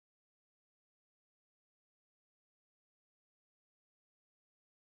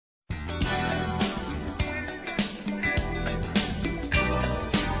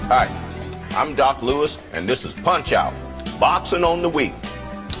Hi, I'm Doc Lewis, and this is Punch Out, Boxing on the Week.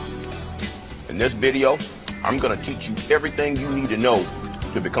 In this video, I'm going to teach you everything you need to know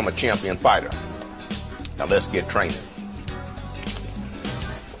to become a champion fighter. Now let's get training.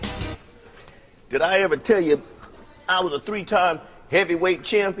 Did I ever tell you I was a 3-time heavyweight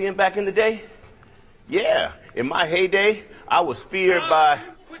champion back in the day? Yeah, in my heyday, I was feared by...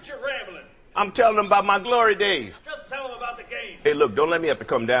 Quit your rambling. I'm telling them about my glory days. Just tell them about the game. Hey, look, don't let me have to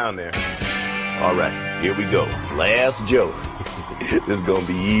come down there. All right, here we go. Last joke. This is going to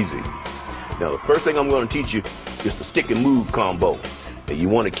be easy. Now, the first thing I'm going to teach you is the stick and move combo. Now, you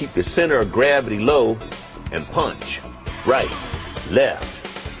want to keep your center of gravity low and punch. Right,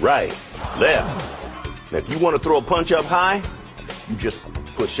 left, right, left. Now, if you want to throw a punch up high, you just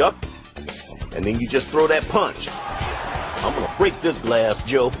push up, and then you just throw that punch. I'm going to break this glass,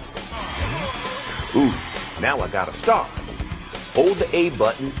 Joe. Ooh, now I got to stop. Hold the A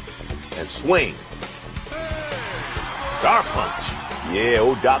button and swing. Star punch. Yeah,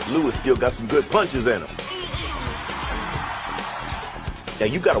 old Doc Lewis still got some good punches in him. Now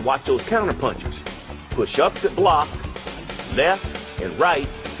you got to watch those counter punches. Push up to block, left and right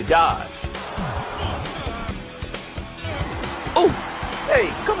to dodge. Ooh, hey,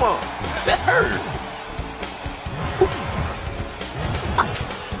 come on. That hurt.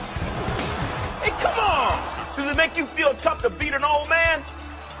 Does it make you feel tough to beat an old man?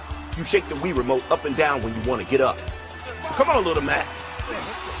 You shake the Wii remote up and down when you want to get up. Come on, little Mac.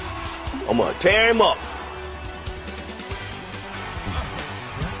 I'm going to tear him up.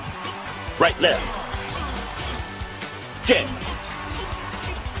 Right, left. Jab.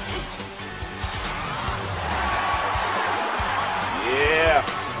 Yeah,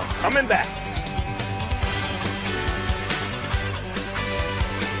 I'm coming back.